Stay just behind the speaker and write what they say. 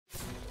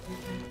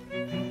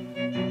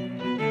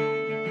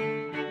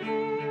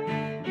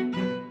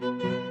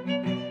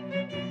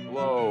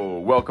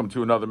welcome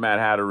to another Mad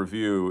Hatter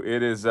review.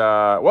 It is,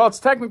 well, it's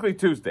technically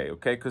Tuesday,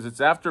 okay, because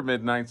it's after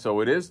midnight,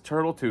 so it is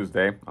Turtle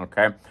Tuesday,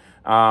 okay.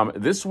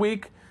 This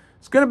week,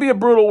 it's going to be a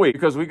brutal week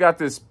because we got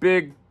this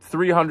big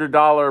 $300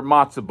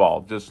 matzo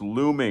ball just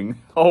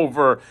looming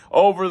over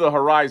the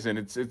horizon.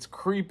 It's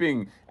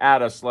creeping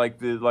at us like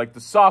the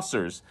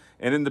saucers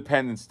in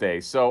Independence Day.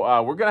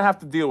 So we're going to have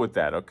to deal with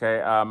that,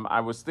 okay. I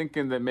was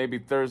thinking that maybe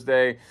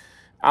Thursday,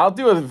 I'll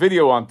do a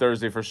video on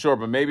Thursday for sure,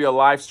 but maybe a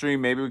live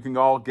stream. Maybe we can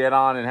all get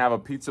on and have a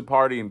pizza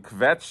party and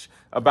kvetch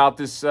about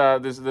this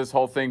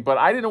whole thing. But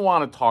I didn't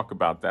want to talk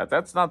about that.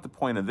 That's not the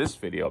point of this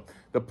video.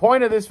 The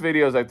point of this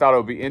video is I thought it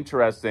would be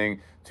interesting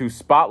to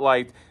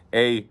spotlight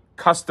a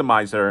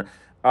customizer.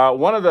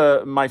 One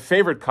of my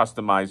favorite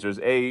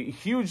customizers, a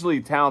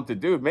hugely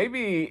talented dude,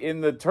 maybe in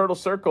the Turtle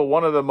Circle,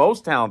 one of the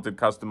most talented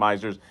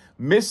customizers,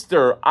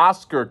 Mr.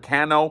 Oscar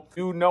Cano.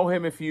 You know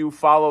him if you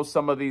follow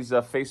some of these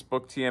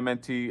Facebook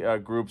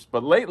TMNT groups,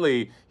 but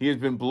lately he has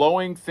been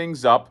blowing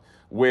things up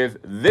with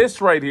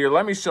this right here.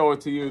 Let me show it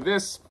to you.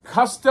 This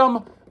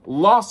custom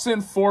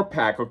Lawson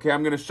 4-pack, okay?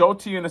 I'm going to show it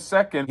to you in a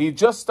second. He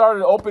just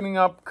started opening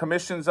up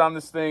commissions on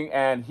this thing,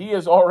 and he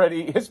is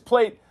already, his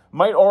plate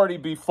might already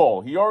be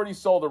full. He already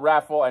sold a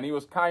raffle, and he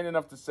was kind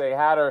enough to say,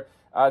 Hatter,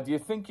 do you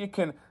think you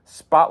can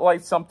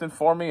spotlight something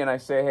for me? And I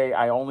say, hey,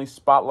 I only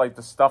spotlight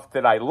the stuff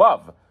that I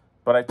love.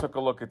 But I took a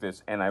look at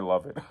this, and I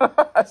love it.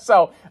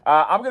 So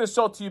I'm going to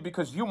show it to you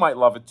because you might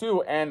love it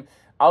too. And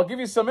I'll give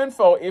you some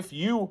info if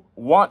you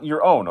want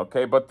your own,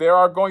 okay? But there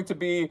are going to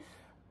be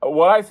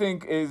what I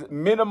think is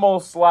minimal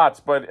slots.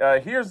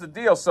 But here's the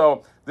deal.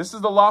 So this is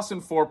the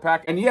Lawson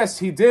 4-pack. And yes,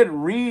 he did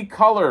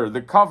recolor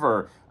the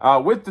cover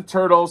with the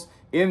turtles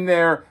in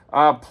their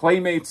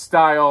Playmate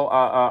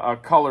style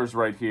colors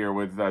right here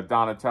with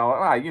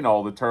Donatello. You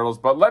know, the turtles.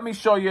 But let me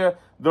show you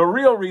the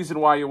real reason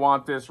why you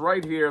want this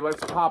right here.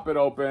 Let's pop it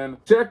open.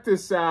 Check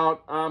this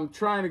out. I'm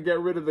trying to get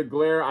rid of the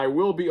glare. I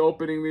will be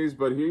opening these,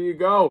 but here you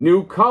go.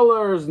 New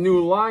colors,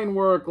 new line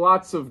work,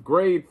 lots of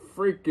great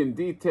freaking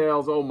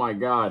details. Oh my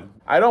God.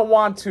 I don't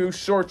want to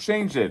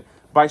shortchange it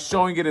by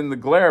showing it in the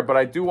glare, but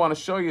I do want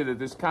to show you that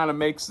this kind of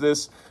makes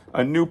this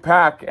a new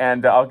pack,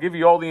 and I'll give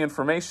you all the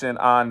information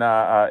on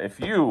if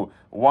you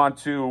want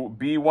to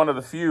be one of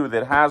the few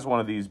that has one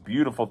of these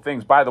beautiful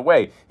things. By the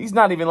way, he's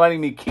not even letting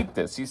me keep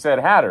this. He said,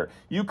 Hatter,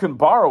 you can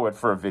borrow it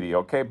for a video,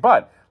 okay?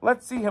 But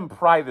let's see him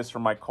pry this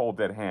from my cold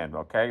dead hand,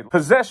 okay?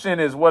 Possession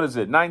is, what is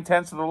it,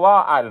 9/10 of the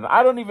law? I don't know.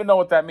 I don't even know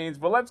what that means,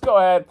 but let's go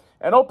ahead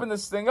and open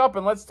this thing up,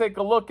 and let's take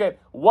a look at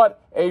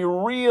what a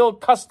real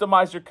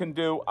customizer can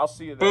do. I'll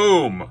see you there.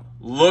 Boom.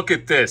 Look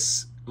at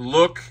this.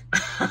 Look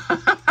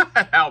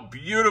how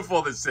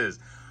beautiful this is.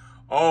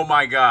 Oh,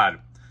 my God.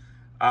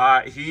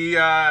 He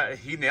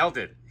nailed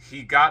it.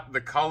 He got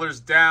the colors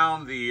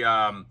down, the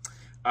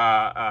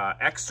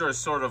extra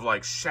sort of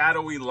like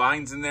shadowy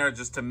lines in there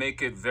just to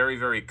make it very,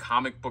 very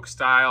comic book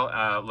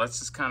style. Let's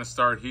just kind of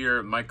start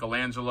here.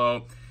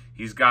 Michelangelo,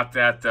 he's got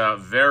that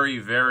very,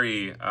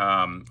 very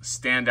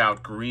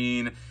standout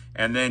green.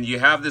 And then you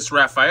have this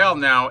Raphael.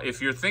 Now, if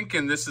you're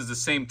thinking this is the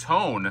same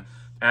tone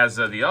as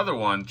the other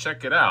one,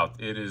 check it out.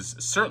 It is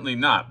certainly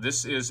not.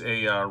 This is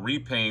a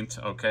repaint,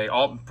 okay,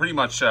 all pretty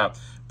much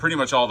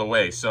all the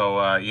way.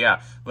 So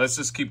yeah, let's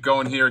just keep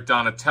going here.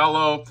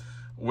 Donatello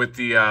with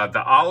the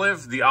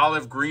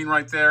olive green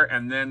right there,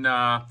 and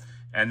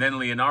then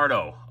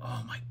Leonardo.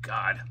 Oh my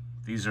God,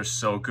 these are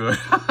so good.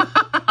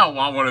 I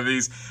want one of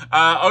these.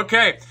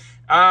 Okay,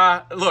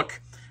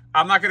 look,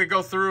 I'm not going to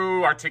go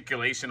through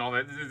articulation, all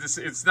that.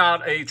 It's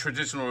not a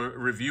traditional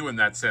review in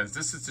that sense.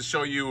 This is to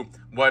show you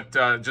what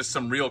just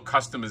some real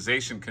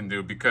customization can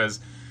do,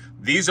 because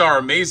these are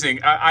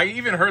amazing. I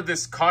even heard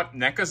this caught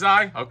Neka's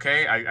eye.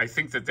 Okay, I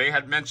think that they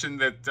had mentioned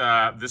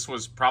that this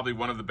was probably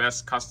one of the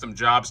best custom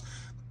jobs,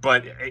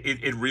 but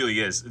it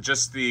really is.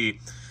 Just the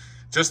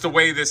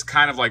way this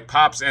kind of like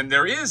pops. And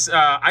there is,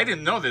 I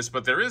didn't know this,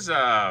 but there is,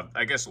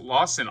 I guess,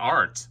 Lawson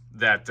art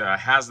that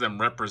has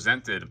them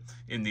represented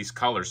in these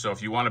colors. So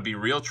if you want to be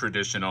real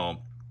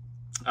traditional,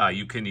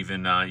 you can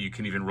even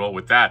roll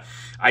with that.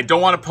 I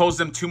don't want to pose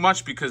them too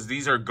much because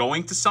these are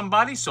going to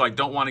somebody, so I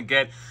don't want to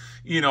get,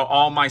 you know,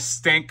 all my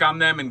stank on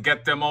them and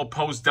get them all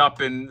posed up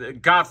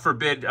and, God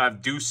forbid,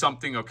 do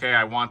something. Okay,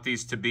 I want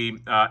these to be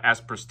as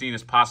pristine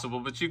as possible,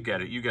 but you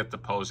get it. You get the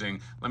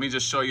posing. Let me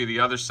just show you the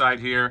other side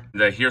here.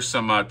 Here's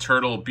some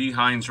turtle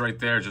behinds right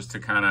there, just to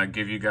kind of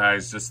give you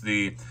guys just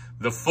the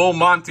full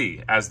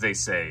Monty, as they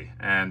say.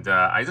 And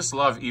I just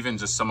love even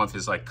just some of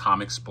his like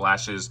comic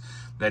splashes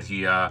that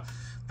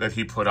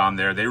he put on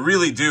there. They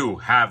really do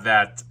have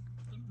that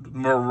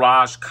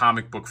Mirage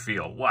comic book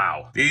feel.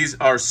 Wow, these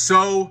are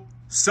so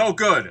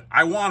good.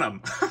 I want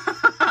them.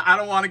 I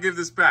don't want to give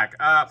this back.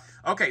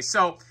 Okay,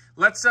 so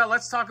let's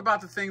talk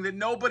about the thing that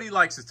nobody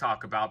likes to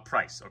talk about,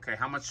 price. Okay,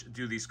 how much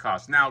do these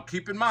cost? Now,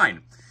 keep in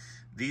mind,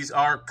 these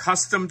are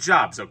custom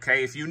jobs,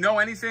 okay? If you know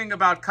anything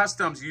about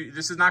customs,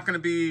 this is not going to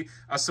be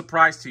a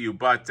surprise to you.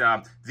 But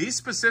these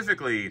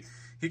specifically,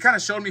 he kind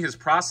of showed me his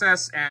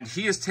process, and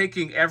he is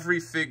taking every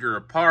figure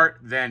apart.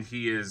 Then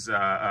he is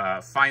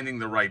finding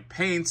the right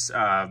paints,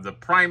 the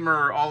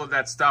primer, all of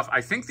that stuff.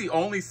 I think the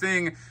only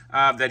thing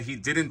that he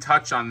didn't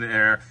touch on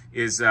there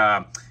is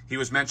he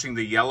was mentioning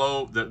the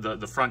yellow,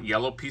 the front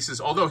yellow pieces.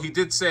 Although he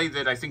did say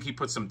that I think he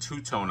put some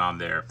two-tone on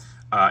there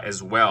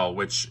as well,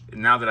 which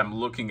now that I'm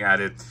looking at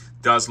it,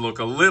 does look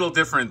a little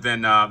different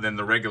than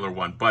the regular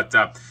one. But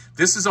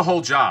this is a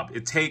whole job.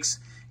 It takes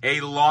a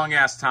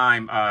long-ass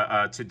time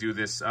to do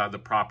this the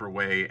proper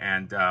way,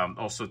 and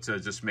also to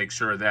just make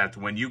sure that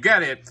when you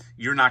get it,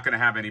 you're not going to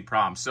have any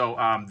problems. So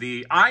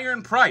the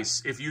iron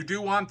price, if you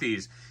do want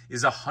these,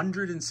 is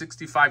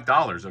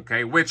 $165,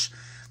 okay? Which,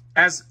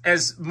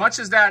 as much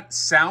as that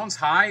sounds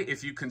high,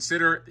 if you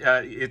consider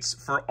it's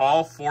for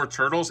all 4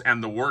 turtles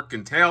and the work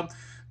entailed,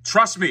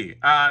 trust me,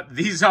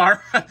 these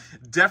are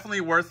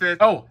definitely worth it.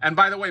 Oh, and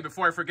by the way,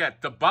 before I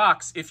forget, the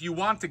box, if you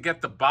want to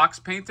get the box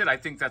painted, I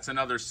think that's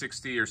another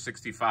 60 or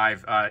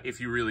 65 if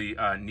you really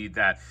need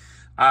that.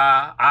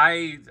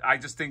 I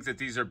just think that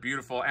these are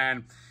beautiful.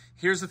 And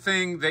here's the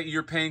thing that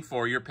you're paying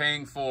for. You're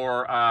paying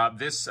for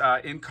this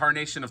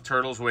incarnation of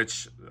turtles,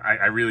 which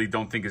I really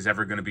don't think is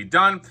ever going to be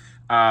done.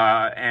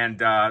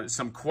 And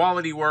some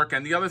quality work.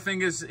 And the other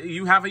thing is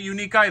you have a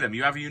unique item.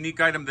 You have a unique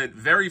item that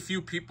very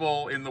few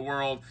people in the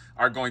world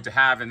are going to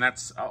have. And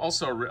that's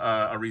also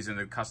a reason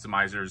that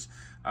customizers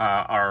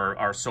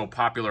are so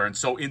popular and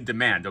so in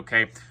demand,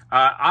 okay?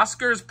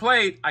 Oscar's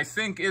plate, I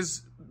think,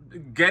 is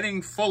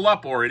getting full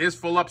up, or it is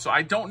full up. So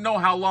I don't know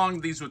how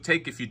long these would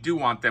take if you do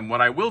want them. What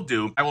I will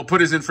do, I will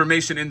put his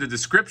information in the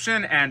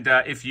description. And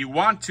if you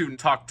want to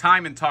talk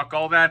time and talk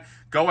all that,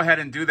 go ahead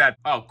and do that.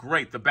 Oh,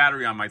 great. The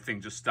battery on my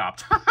thing just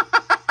stopped.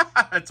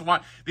 That's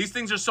one. These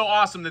things are so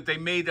awesome that they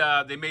made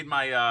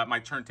my my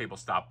turntable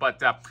stop. But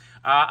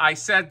I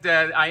said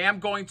that I am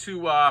going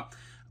to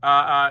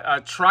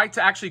try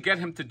to actually get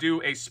him to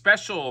do a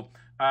special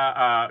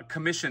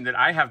commission that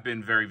I have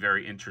been very,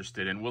 very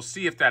interested in. We'll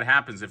see if that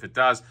happens. If it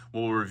does,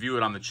 we'll review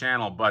it on the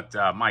channel. But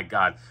my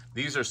God,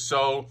 these are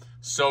so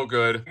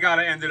good. I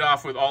gotta end it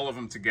off with all of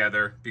them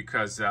together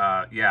because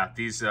yeah,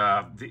 these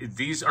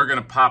are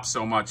gonna pop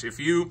so much. If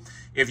you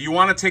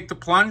want to take the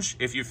plunge,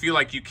 if you feel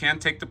like you can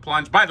take the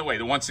plunge. By the way,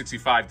 the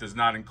 165 does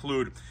not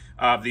include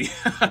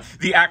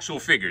the actual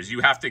figures.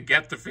 You have to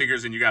get the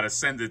figures and you got to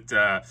send it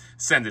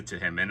to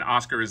him. And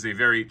Oscar is a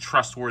very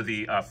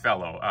trustworthy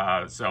fellow.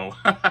 So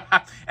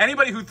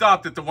anybody who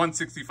thought that the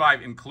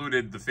 165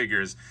 included the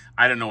figures,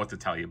 I don't know what to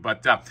tell you.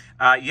 But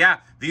yeah,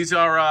 these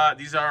are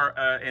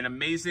an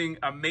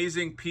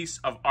amazing piece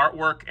of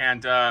artwork,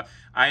 and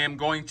I am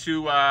going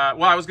to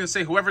well, I was going to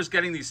say whoever's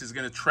getting these is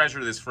going to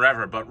treasure this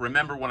forever. But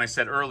remember when I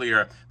said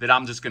earlier that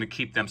I'm just going to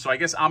keep them, so I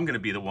guess I'm going to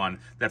be the one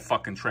that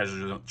fucking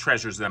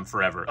treasures them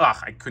forever. Ugh,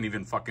 I couldn't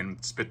even fucking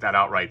spit that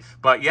out right.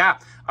 But yeah,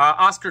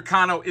 Oscar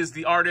Cano is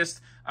the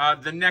artist.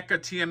 The NECA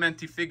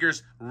TMNT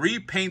figures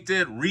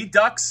repainted,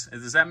 redux.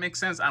 Does that make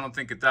sense? I don't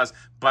think it does.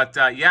 But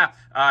yeah,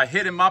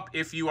 hit him up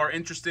if you are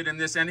interested in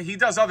this. And he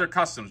does other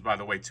customs, by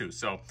the way, too.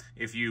 So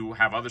if you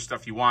have other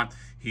stuff you want,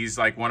 he's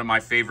like one of my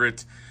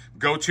favorite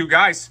go-to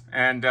guys.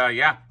 And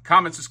yeah,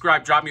 comment,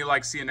 subscribe, drop me a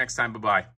like. See you next time. Bye-bye.